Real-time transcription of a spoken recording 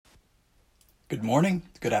Good morning,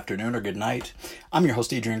 good afternoon, or good night. I'm your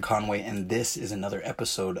host, Adrian Conway, and this is another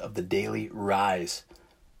episode of the Daily Rise.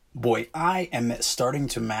 Boy, I am starting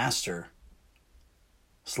to master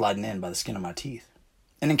sliding in by the skin of my teeth.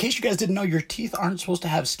 And in case you guys didn't know, your teeth aren't supposed to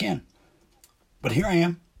have skin. But here I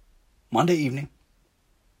am, Monday evening,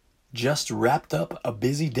 just wrapped up a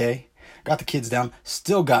busy day, got the kids down,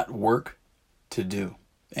 still got work to do.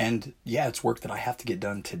 And yeah, it's work that I have to get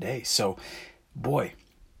done today. So, boy,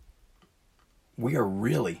 we are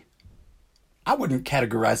really, I wouldn't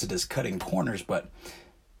categorize it as cutting corners, but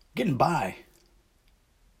getting by,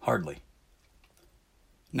 hardly.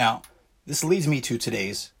 Now, this leads me to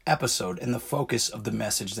today's episode and the focus of the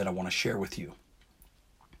message that I want to share with you.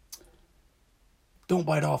 Don't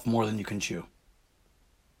bite off more than you can chew.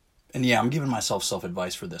 And yeah, I'm giving myself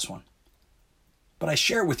self-advice for this one. But I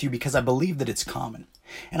share it with you because I believe that it's common.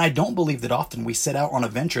 And I don't believe that often we set out on a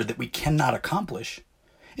venture that we cannot accomplish.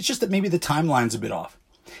 It's just that maybe the timeline's a bit off.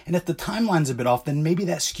 And if the timeline's a bit off, then maybe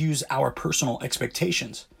that skews our personal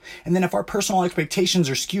expectations. And then if our personal expectations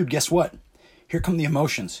are skewed, guess what? Here come the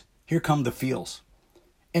emotions. Here come the feels.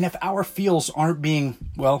 And if our feels aren't being,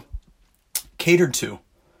 catered to,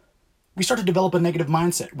 we start to develop a negative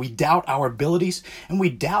mindset. We doubt our abilities, and we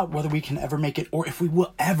doubt whether we can ever make it or if we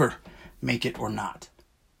will ever make it or not.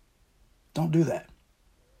 Don't do that.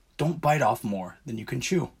 Don't bite off more than you can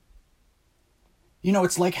chew. You know,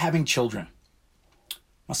 it's like having children.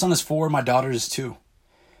 My son is 4, my daughter is 2.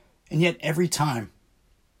 And yet every time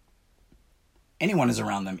anyone is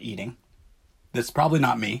around them eating, that's probably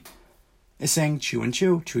not me, is saying, chew and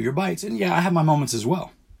chew your bites. And yeah, I have my moments as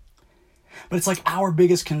well. But it's like our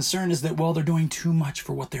biggest concern is that, they're doing too much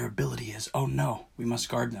for what their ability is. Oh no, we must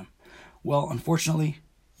guard them. Well, unfortunately,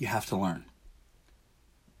 you have to learn.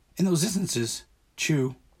 In those instances,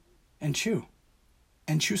 chew and chew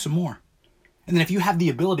some more. And then if you have the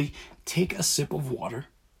ability, take a sip of water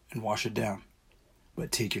and wash it down.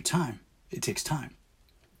 But take your time. It takes time.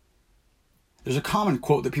 There's a common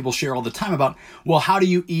quote that people share all the time about, how do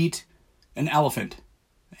you eat an elephant?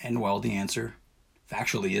 And the answer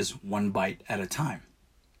factually is one bite at a time.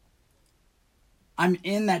 I'm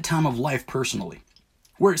in that time of life personally,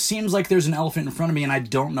 where it seems like there's an elephant in front of me and I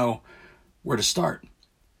don't know where to start.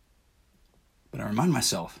 But I remind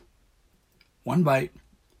myself, one bite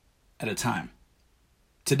at a time.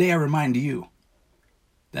 Today I remind you,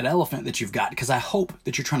 that elephant that you've got, because I hope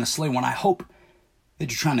that you're trying to slay one. I hope that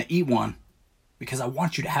you're trying to eat one, because I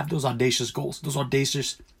want you to have those audacious goals, those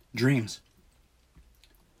audacious dreams.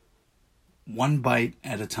 One bite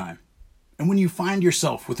at a time. And when you find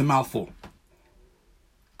yourself with a mouthful,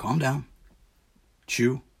 calm down,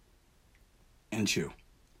 chew, and chew.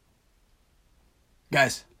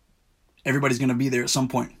 Guys, everybody's going to be there at some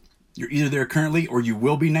point. You're either there currently or you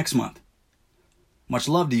will be next month. Much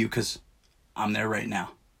love to you because I'm there right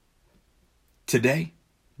now. Today,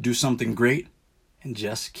 do something great and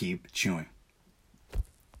just keep chewing.